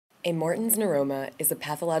A Morton's neuroma is a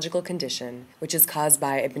pathological condition which is caused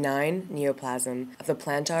by a benign neoplasm of the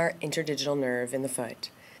plantar interdigital nerve in the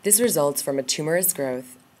foot. This results from a tumorous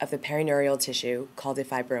growth of the perineurial tissue called a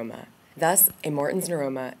fibroma. Thus, a Morton's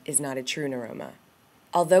neuroma is not a true neuroma.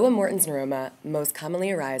 Although a Morton's neuroma most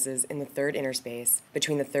commonly arises in the third interspace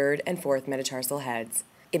between the third and fourth metatarsal heads,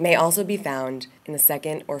 it may also be found in the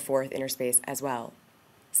second or fourth interspace as well.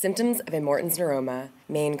 Symptoms of a Morton's neuroma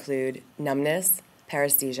may include numbness,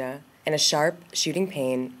 paraesthesia, and a sharp, shooting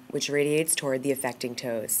pain which radiates toward the affecting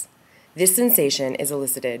toes. This sensation is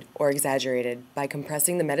elicited or exaggerated by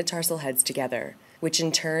compressing the metatarsal heads together, which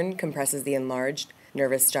in turn compresses the enlarged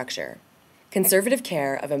nervous structure. Conservative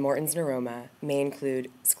care of a Morton's neuroma may include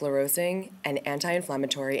sclerosing and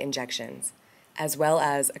anti-inflammatory injections, as well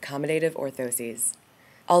as accommodative orthoses.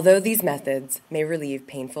 Although these methods may relieve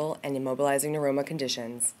painful and immobilizing neuroma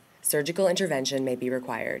conditions, surgical intervention may be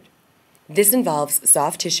required. This involves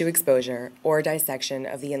soft tissue exposure or dissection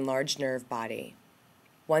of the enlarged nerve body.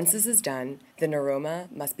 Once this is done, the neuroma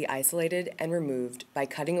must be isolated and removed by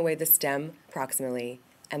cutting away the stem proximally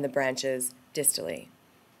and the branches distally.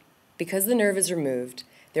 Because the nerve is removed,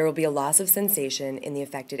 there will be a loss of sensation in the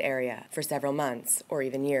affected area for several months or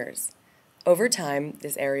even years. Over time,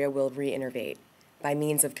 this area will reinnervate by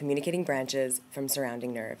means of communicating branches from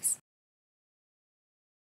surrounding nerves.